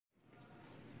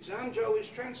He's on Joey's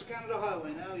Trans-Canada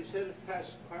Highway now. He's headed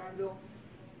past Clarendon,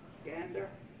 Gander,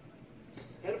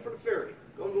 headed for the ferry,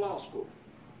 going to law school.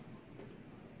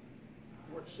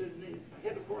 North Sydney,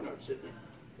 headed for North Sydney,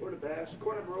 or the Bass,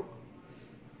 corner broke.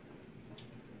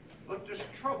 But there's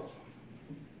trouble.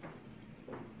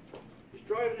 He's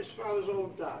driving his father's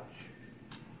old Dodge.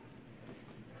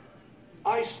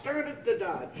 I started the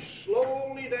Dodge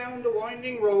slowly down the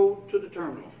winding road to the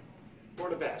terminal, for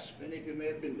the Bass. Many of you may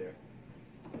have been there.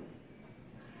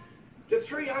 The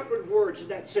three operative words in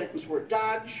that sentence were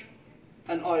Dodge,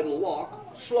 an idle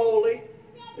walk, slowly,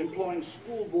 employing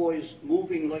schoolboys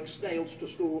moving like snails to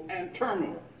school, and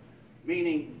terminal,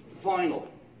 meaning final,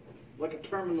 like a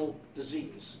terminal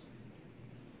disease.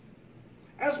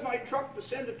 As my truck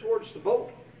descended towards the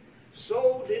boat,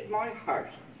 so did my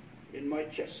heart in my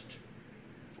chest.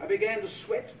 I began to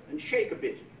sweat and shake a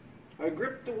bit. I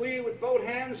gripped the wheel with both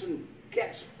hands and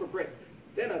gasped for breath.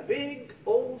 Then a big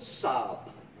old sob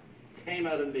came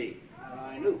out of me, and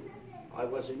I knew I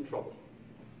was in trouble.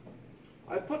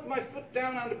 I put my foot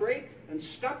down on the brake and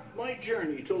stopped my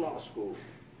journey to law school.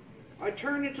 I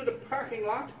turned into the parking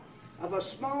lot of a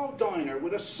small diner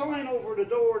with a sign over the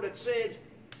door that said,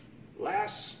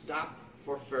 "Last stop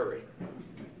for ferry."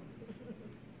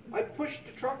 I pushed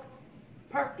the truck,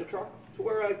 parked the truck to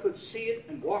where I could see it,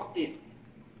 and walked in.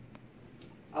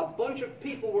 A bunch of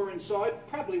people were inside,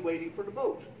 probably waiting for the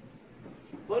boat.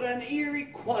 But an eerie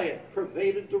quiet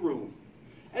pervaded the room,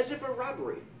 as if a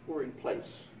robbery were in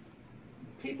place.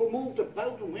 People moved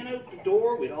about and went out the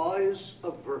door with eyes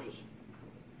averted.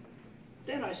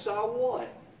 Then I saw why.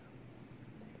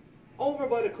 Over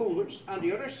by the coolers, on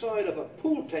the other side of a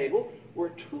pool table, were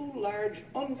two large,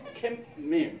 unkempt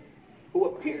men who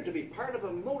appeared to be part of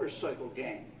a motorcycle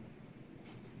gang.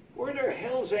 Were there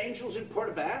Hell's Angels in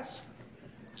Port Bass?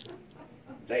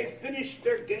 They finished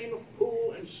their game of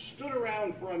pool and stood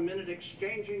around for a minute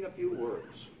exchanging a few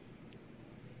words.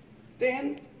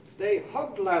 Then they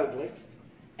hugged loudly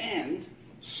and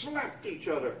slapped each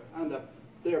other on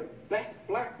their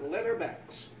black leather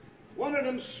backs. One of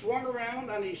them swung around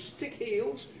on his stick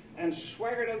heels and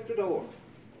swaggered out the door.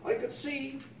 I could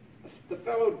see a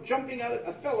fellow jumping out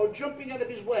of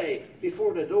his way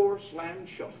before the door slammed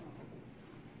shut.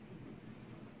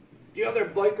 The other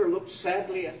biker looked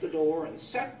sadly at the door and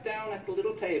sat down at the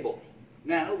little table,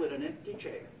 now with an empty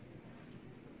chair.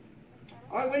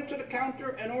 I went to the counter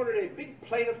and ordered a big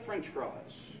plate of French fries,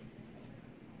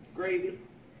 gravy,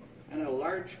 and a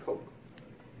large Coke.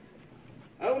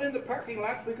 Out in the parking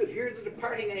lot, we could hear the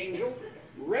departing angel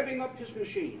revving up his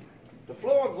machine. The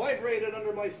floor vibrated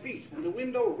under my feet, and the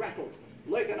window rattled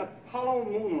like an Apollo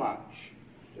moon launch.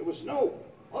 There was no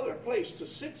other place to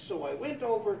sit, so I went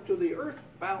over to the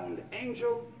earthbound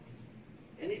angel.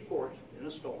 Any port in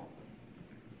a storm.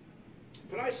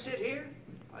 "Can I sit here?"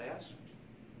 I asked.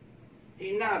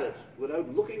 He nodded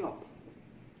without looking up.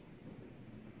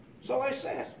 So I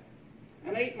sat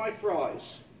and ate my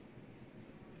fries.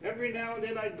 Every now and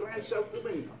then I'd glance out the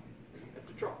window at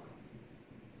the truck.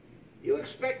 "You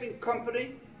expecting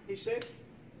company?" he said.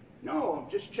 "No, I'm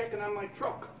just checking on my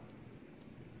truck."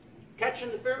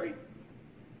 "Catching the ferry?"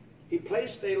 He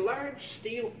placed a large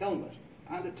steel helmet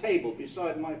on the table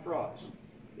beside my fries.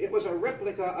 It was a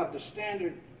replica of the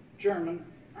standard German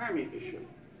army issue.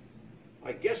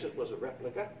 I guess it was a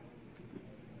replica.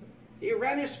 He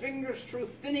ran his fingers through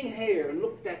thinning hair and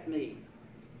looked at me.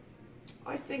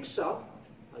 "I think so,"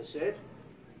 I said.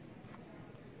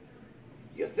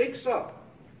 "You think so?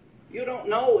 You don't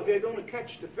know if you're going to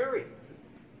catch the ferry."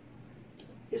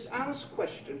 His honest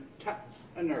question tapped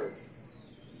a nerve.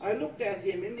 I looked at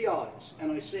him in the eyes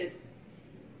and I said,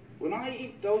 "When I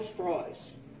eat those fries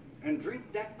and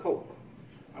drink that Coke,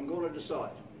 I'm going to decide."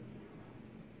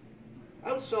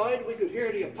 Outside, we could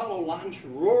hear the Apollo launch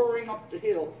roaring up the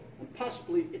hill and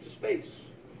possibly into space.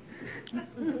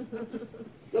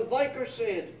 The biker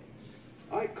said,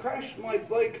 "I crashed my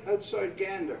bike outside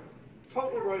Gander.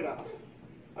 Total write-off.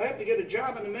 I have to get a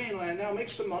job on the mainland now,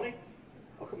 make some money.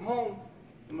 I'll come home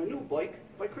on my new bike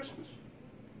by Christmas."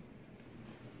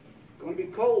 "Going to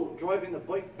be cold driving the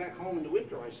bike back home in the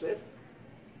winter," I said.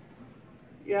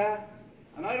 "Yeah,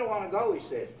 and I don't want to go," he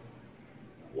said.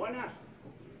 "Why not?"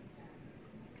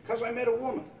 "Because I met a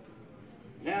woman."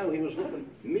 Now he was looking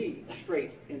me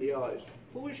straight in the eyes.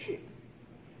 "Who is she?"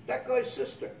 "That guy's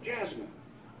sister, Jasmine."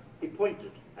 He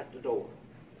pointed at the door.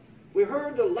 We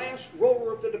heard the last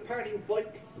roar of the departing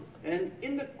bike, and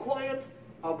in the quiet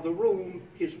of the room,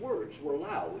 his words were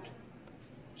loud.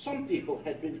 Some people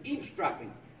had been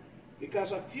eavesdropping,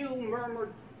 because a few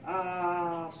murmured,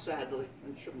 "Ah," sadly,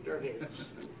 and shook their heads.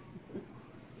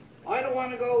 "I don't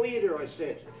want to go either," I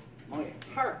said. My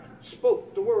heart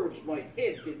spoke the words my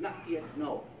head did not yet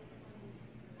know.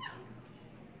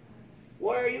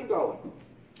 Why are you going?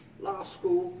 Law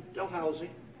school, Dalhousie.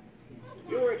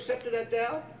 You were accepted at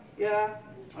Dal? Yeah,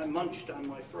 I munched on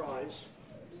my fries.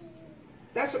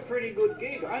 That's a pretty good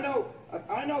gig. I know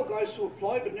guys who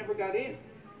applied but never got in.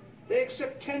 They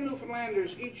accept 10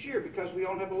 Newfoundlanders each year because we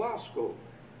don't have a law school.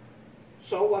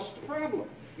 So what's the problem?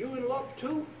 You in love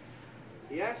too?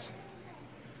 He asked.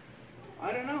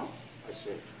 I don't know, I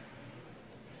said.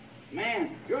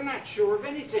 Man, you're not sure of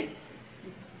anything.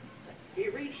 He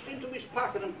reached into his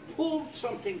pocket and pulled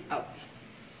something out.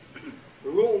 The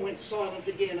room went silent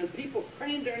again, and people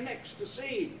craned their necks to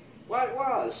see what it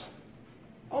was.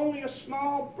 Only a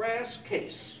small brass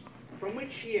case, from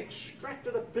which he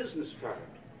extracted a business card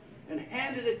and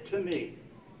handed it to me.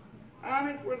 On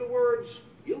it were the words,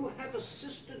 "You have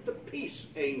assisted the peace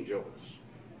angels,"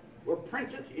 were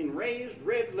printed in raised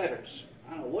red letters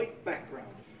on a white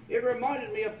background. It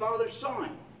reminded me of Father's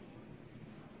sign.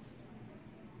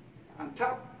 On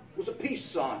top was a peace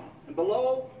sign, and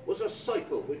below was a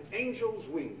cycle with angels'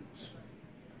 wings.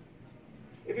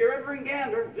 If you're ever in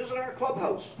Gander, visit our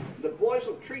clubhouse. The boys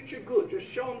will treat you good. Just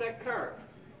show them that card.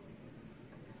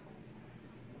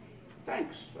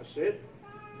 Thanks, I said,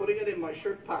 putting it in my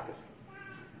shirt pocket.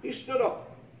 He stood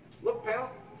up. Look,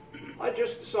 pal, I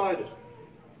just decided.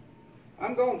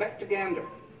 I'm going back to Gander.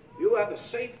 You have a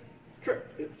safe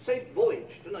trip, a safe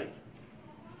voyage tonight.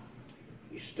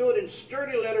 He stood in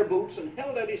sturdy leather boots and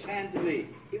held out his hand to me.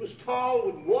 He was tall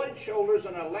with wide shoulders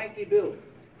and a lanky build.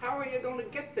 How are you going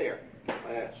to get there?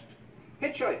 I asked.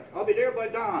 Hitchhike. I'll be there by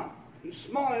dawn. He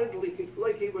smiled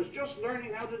like he was just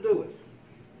learning how to do it.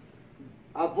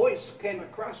 A voice came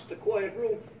across the quiet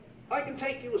room. I can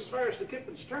take you as far as the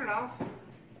Kiffin's turnoff.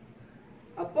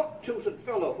 A buck-toothed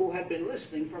fellow who had been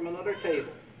listening from another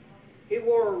table. He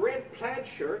wore a red plaid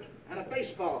shirt and a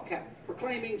baseball cap,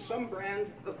 proclaiming some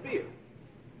brand of beer.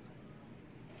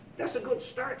 That's a good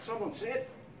start, someone said,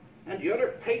 and the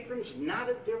other patrons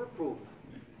nodded their approval.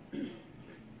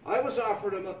 I was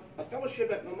offered a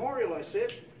fellowship at Memorial, I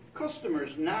said.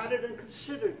 Customers nodded and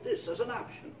considered this as an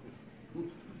option.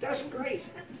 That's great.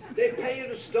 They pay you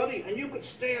to study, and you could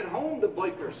stay at home, the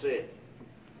biker said.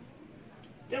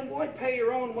 Then why pay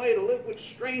your own way to live with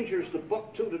strangers, the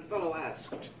buck-toothed fellow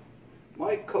asked.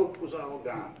 My coat was all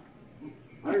gone.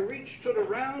 I reached to the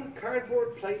round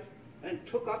cardboard plate and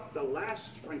took up the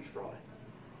last French fry.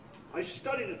 I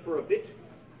studied it for a bit,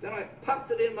 then I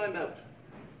popped it in my mouth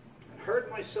and heard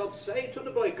myself say to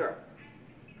the biker,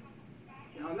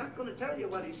 I'm not going to tell you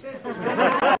what he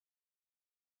said.